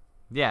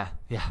 Yeah.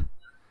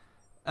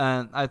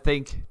 And I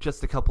think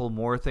just a couple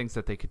more things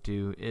that they could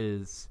do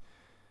is,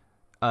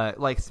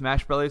 like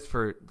Smash Brothers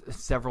for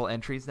several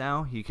entries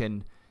now, you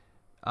can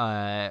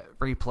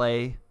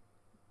replay.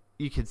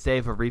 You can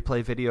save a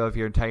replay video of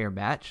your entire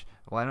match.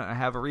 Why don't I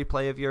have a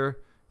replay of your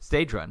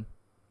stage run?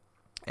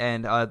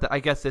 And I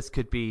guess this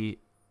could be,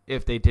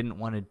 if they didn't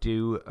want to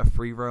do a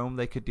free roam,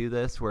 they could do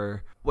this,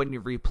 where when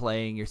you're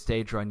replaying your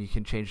stage run, you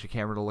can change the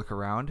camera to look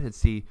around and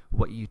see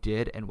what you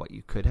did and what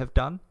you could have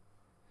done.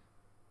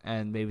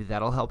 And maybe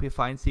that'll help you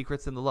find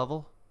secrets in the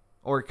level.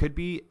 Or it could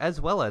be as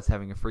well as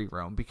having a free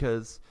roam,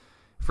 because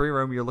free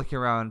roam, you're looking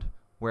around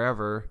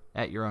wherever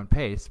at your own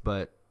pace,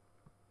 but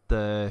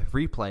the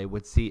replay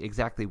would see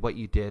exactly what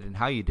you did and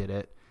how you did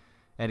it.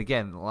 And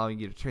again, allowing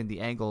you to turn the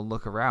angle and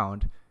look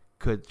around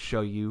could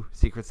show you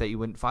secrets that you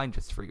wouldn't find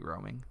just free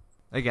roaming.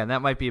 Again,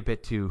 that might be a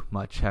bit too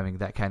much having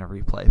that kind of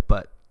replay,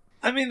 but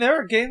I mean, there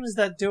are games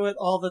that do it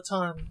all the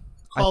time.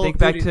 I think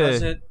back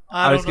to,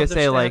 I was going to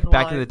say, like,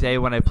 back in the day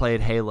when I played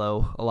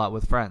Halo a lot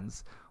with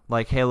friends,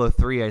 like Halo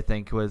 3, I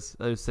think, was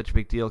such a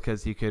big deal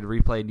because you could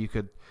replay and you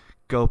could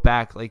go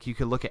back, like, you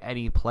could look at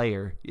any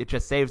player. It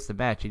just saves the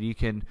match, and you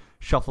can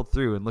shuffle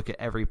through and look at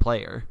every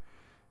player.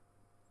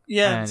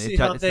 Yeah, and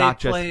it's not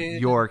just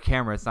your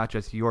camera, it's not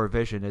just your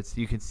vision. It's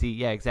you can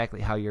see, exactly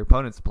how your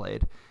opponents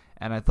played.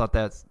 And I thought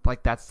that's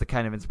the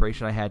kind of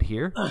inspiration I had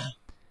here.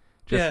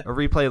 just Yeah. a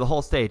replay of the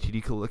whole stage, and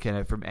you can look at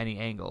it from any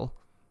angle.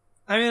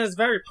 I mean, it's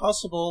very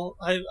possible.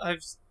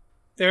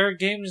 There are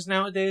games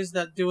nowadays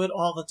that do it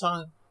all the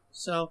time,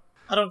 so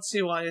I don't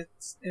see why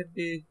it'd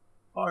be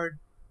hard.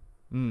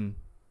 And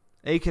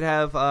you could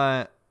have,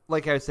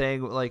 like I was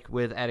saying, like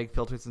with adding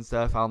filters and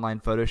stuff, online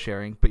photo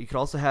sharing, but you could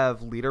also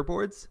have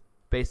leaderboards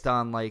based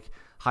on like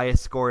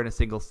highest score in a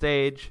single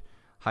stage,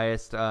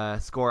 highest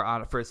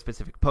score for a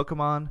specific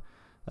Pokemon,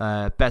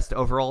 best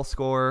overall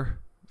score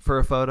for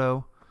a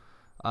photo.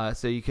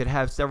 So you could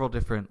have several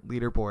different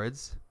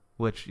leaderboards,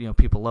 which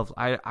people love.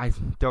 I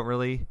don't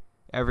really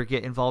ever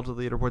get involved with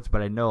leaderboards,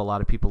 but I know a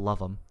lot of people love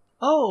them.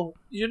 Oh,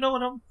 you know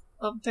what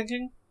I'm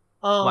thinking?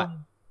 What?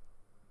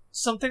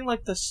 Something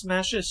like the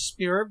Smash's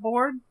Spirit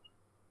Board,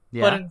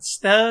 Yeah. but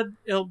instead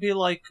it'll be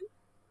like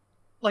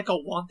a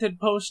wanted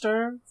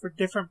poster for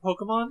different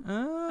Pokemon,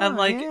 and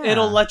like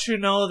it'll let you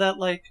know that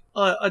like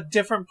a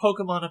different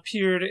Pokemon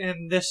appeared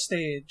in this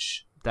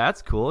stage.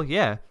 That's cool.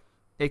 Yeah,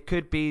 it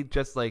could be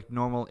just like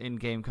normal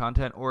in-game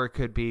content, or it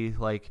could be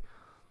like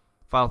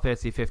Final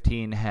Fantasy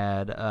 15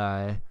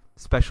 had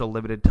special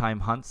limited time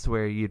hunts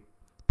where you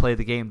play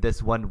the game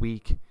this 1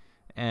 week,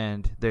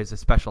 and there's a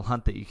special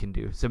hunt that you can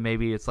do. So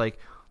maybe it's like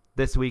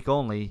this week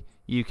only,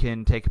 you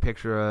can take a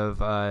picture of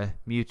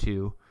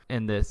Mewtwo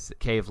in this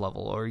cave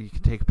level, or you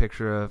can take a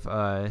picture of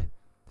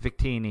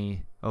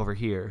Victini over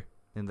here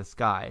in the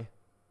sky.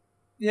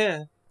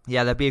 Yeah.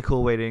 Yeah, that'd be a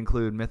cool way to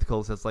include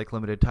mythicals as like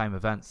limited time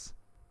events.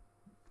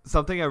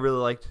 Something I really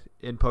liked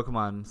in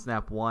Pokemon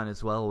Snap 1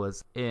 as well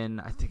was in,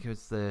 I think it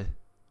was the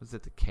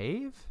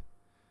cave?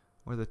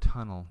 Or the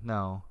tunnel?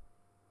 No.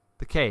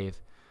 The cave.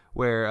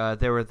 Where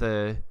there were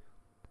the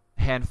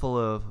handful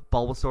of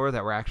Bulbasaur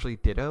that were actually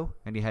Ditto,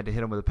 and you had to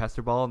hit them with a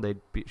Pester Ball, and they'd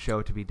show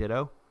it to be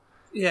Ditto.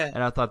 Yeah.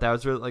 And I thought that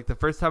was really, like, the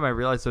first time I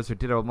realized those were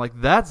Ditto, I'm like,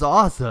 that's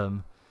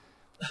awesome!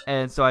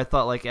 And so I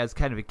thought, like, as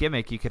kind of a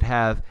gimmick, you could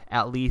have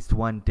at least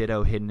one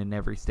Ditto hidden in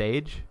every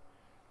stage.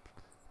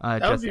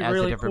 Just as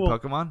really a different cool.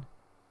 Pokemon.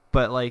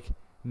 But, like,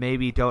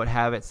 maybe don't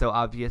have it so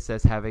obvious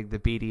as having the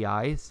beady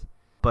eyes.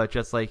 But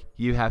just, like,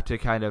 you have to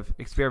kind of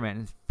experiment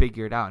and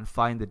figure it out and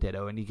find the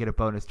Ditto, and you get a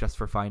bonus just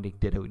for finding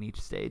Ditto in each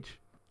stage.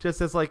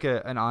 Just as, like,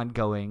 an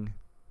ongoing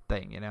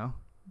thing,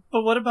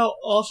 But what about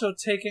also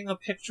taking a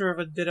picture of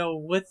a Ditto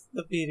with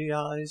the beady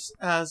eyes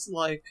as,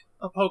 like,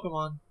 a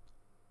Pokemon?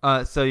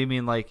 So you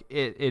mean, like,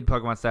 in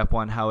Pokemon Snap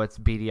 1, how it's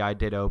beady-eyed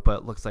Ditto,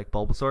 but looks like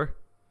Bulbasaur?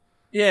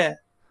 Yeah.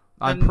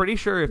 I'm And pretty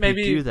sure if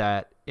maybe you do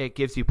that, it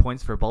gives you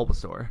points for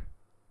Bulbasaur.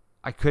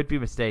 I could be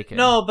mistaken.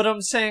 No, but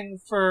I'm saying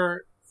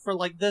for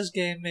like this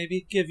game,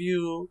 maybe give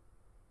you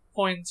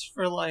points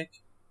for like,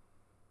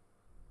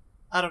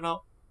 I don't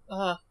know.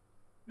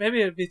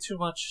 Maybe it'd be too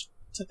much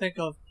to think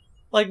of.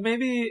 Like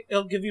maybe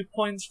it'll give you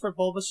points for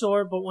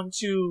Bulbasaur, but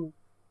once you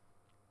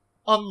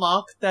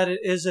unlock that it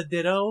is a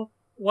Ditto,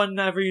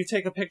 whenever you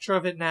take a picture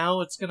of it now,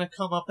 it's gonna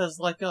come up as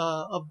like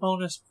a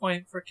bonus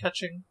point for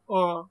catching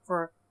or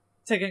for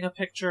taking a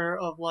picture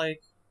of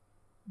like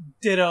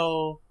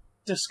Ditto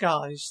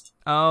disguised.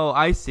 Oh,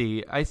 I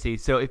see.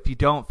 So if you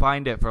don't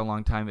find it for a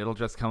long time, it'll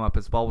just come up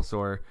as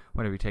Bulbasaur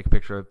whenever you take a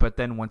picture of it. But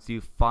then once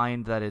you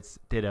find that it's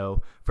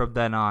Ditto, from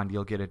then on,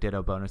 you'll get a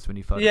Ditto bonus when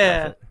you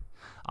photograph it.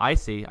 I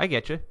see. I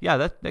get you. Yeah,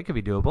 that could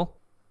be doable.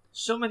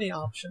 So many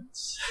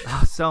options.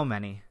 Oh, so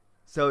many.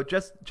 So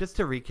just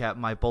to recap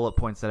my bullet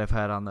points that I've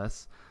had on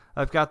this,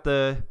 I've got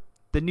the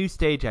new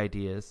stage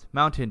ideas: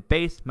 mountain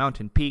base,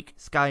 mountain peak,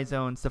 sky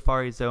zone,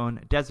 safari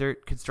zone,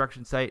 desert,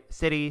 construction site,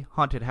 city,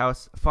 haunted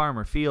house, farm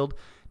or field,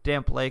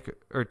 damp lake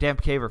or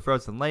damp cave or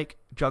frozen lake,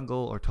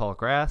 jungle or tall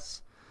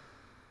grass.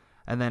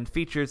 And then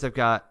features, I've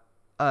got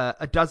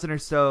a dozen or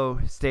so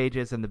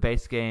stages in the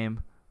base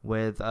game,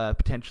 with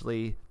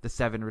potentially the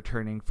 7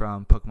 returning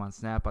from Pokemon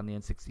Snap on the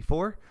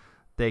N64.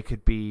 They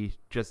could be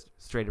just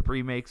straight up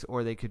remakes,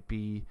 or they could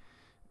be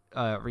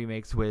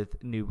remakes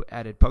with new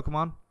added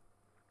Pokemon.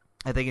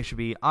 I think it should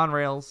be on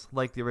rails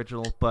like the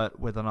original, but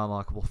with an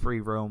unlockable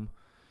free roam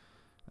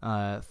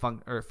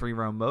free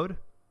roam mode.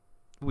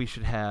 We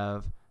should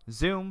have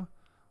zoom.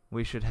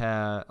 We should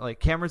have like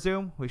camera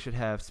zoom. We should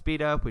have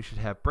speed up. We should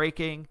have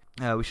braking.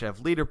 We should have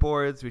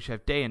leaderboards. We should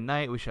have day and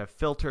night. We should have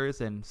filters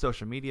and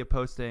social media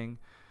posting.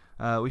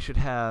 We should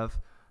have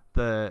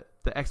the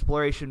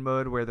exploration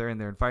mode where they're in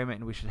their environment,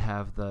 and we should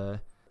have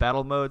the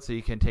battle mode so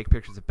you can take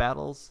pictures of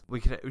battles. We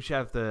should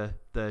have the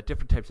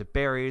different types of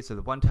berries or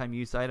the one-time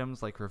use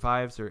items like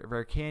revives or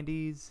rare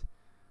candies.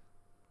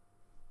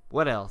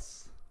 What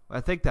else?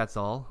 I think that's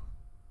all.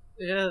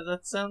 Yeah,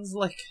 that sounds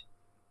like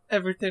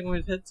everything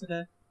we've hit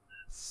today.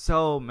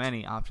 So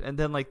many options. And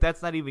then, like,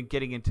 that's not even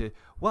getting into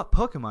what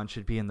Pokemon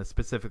should be in the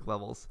specific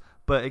levels.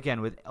 But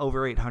again, with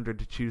over 800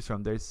 to choose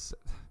from,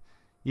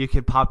 you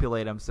can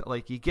populate them. So,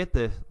 like, you get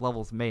the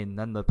levels made, and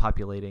then the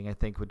populating, I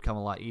think, would come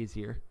a lot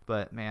easier.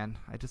 But, man,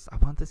 I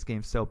want this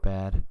game so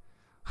bad.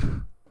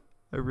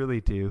 I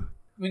really do.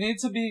 We need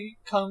to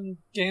become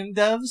game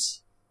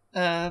devs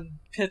and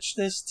pitch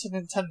this to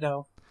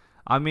Nintendo.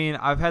 I mean,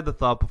 I've had the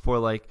thought before,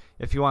 like,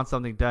 if you want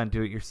something done,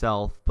 do it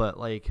yourself. But,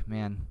 like,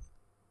 man,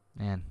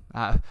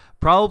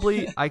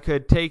 probably I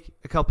could take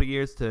a couple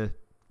years to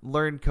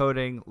learn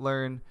coding,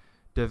 learn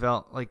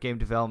game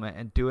development,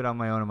 and do it on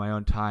my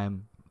own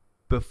time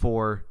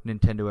before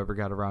Nintendo ever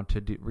got around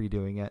to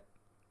redoing it.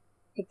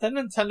 But then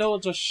Nintendo will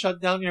just shut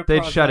down your They'd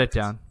project. shut it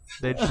down.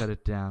 They'd shut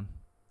it down.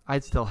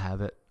 I'd still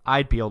have it.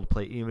 I'd be able to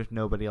play it even if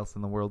nobody else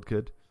in the world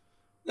could.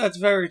 That's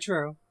very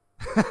true.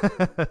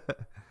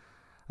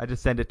 I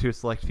just send it to a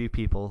select few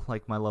people,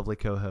 like my lovely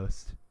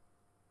co-host.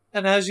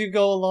 And as you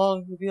go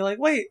along, you'll be like,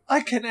 wait, I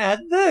can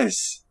add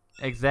this!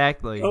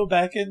 Exactly. Go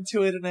back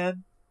into it and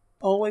add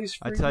always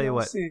free I tell you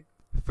what, DLC.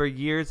 for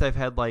years I've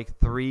had like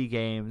 3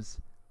 games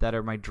that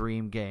are my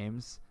dream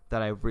games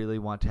that I really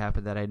want to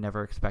happen that I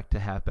never expect to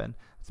happen.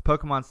 It's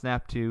Pokemon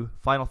Snap 2,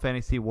 Final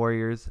Fantasy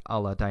Warriors, a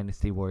la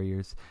Dynasty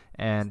Warriors,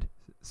 and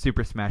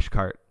Super Smash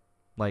Kart.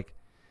 Like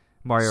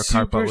Mario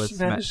Kart, but with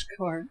Smash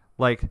Kart.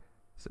 Like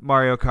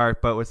Mario Kart,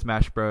 but with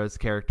Smash Bros.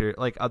 Character,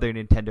 like other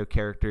Nintendo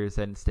characters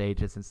and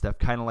stages and stuff.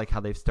 Kind of like how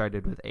they've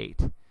started with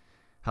 8.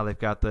 How they've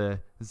got the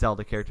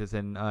Zelda characters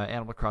and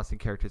Animal Crossing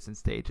characters and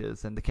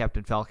stages and the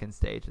Captain Falcon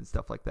stage and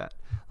stuff like that.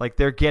 Like,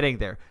 they're getting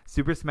there.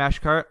 Super Smash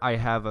Kart, I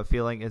have a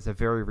feeling, is a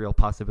very real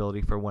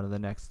possibility for one of the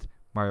next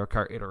Mario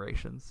Kart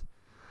iterations.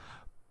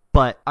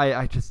 But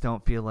I just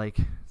don't feel like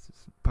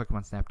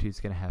Pokemon Snap 2 is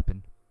going to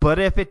happen. But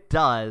if it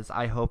does,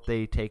 I hope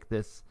they take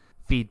this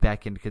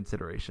feedback into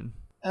consideration.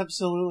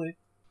 Absolutely.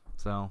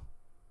 So,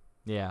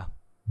 yeah.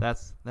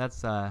 That's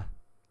where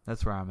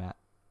I'm at.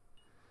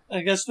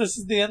 I guess this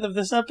is the end of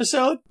this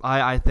episode.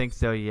 I think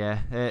so, yeah.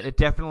 It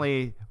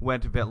definitely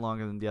went a bit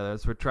longer than the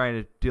others. We're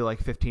trying to do like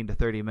 15 to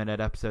 30 minute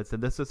episodes,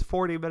 and this was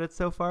 40 minutes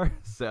so far.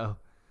 So,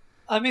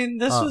 I mean,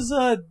 this was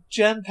a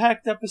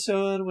jam-packed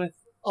episode with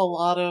a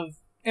lot of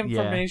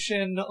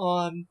information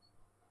on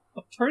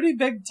a pretty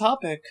big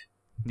topic.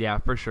 Yeah,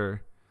 for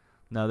sure.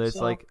 No, there's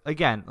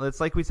it's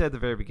like we said at the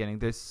very beginning,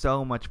 there's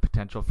so much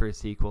potential for a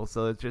sequel,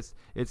 so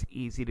it's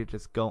easy to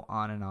just go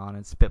on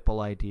and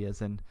spitball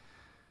ideas, and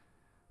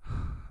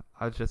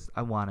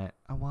I want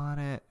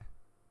it.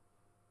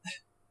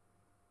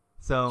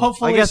 So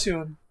hopefully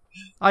soon.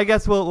 I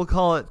guess we'll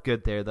call it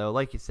good there, though,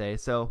 like you say.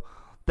 So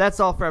that's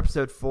all for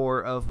episode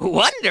 4 of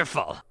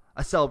Wonderful,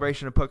 a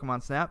celebration of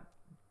Pokemon Snap.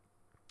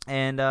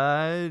 And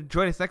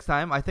join us next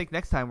time. I think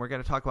next time we're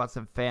going to talk about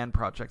some fan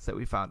projects that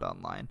we found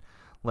online.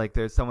 Like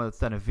there's someone that's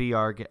done a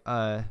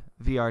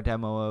VR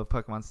demo of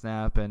Pokemon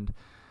Snap, and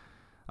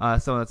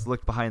someone that's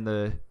looked behind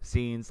the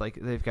scenes. Like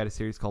they've got a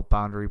series called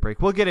Boundary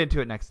Break. We'll get into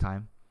it next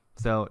time.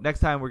 So next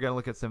time we're going to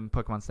look at some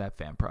Pokemon Snap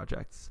fan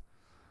projects.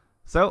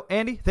 So,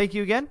 Andy, thank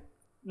you again.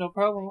 No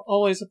problem.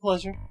 Always a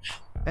pleasure.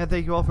 And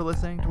thank you all for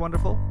listening to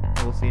Wonderful. And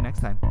we'll see you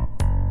next time.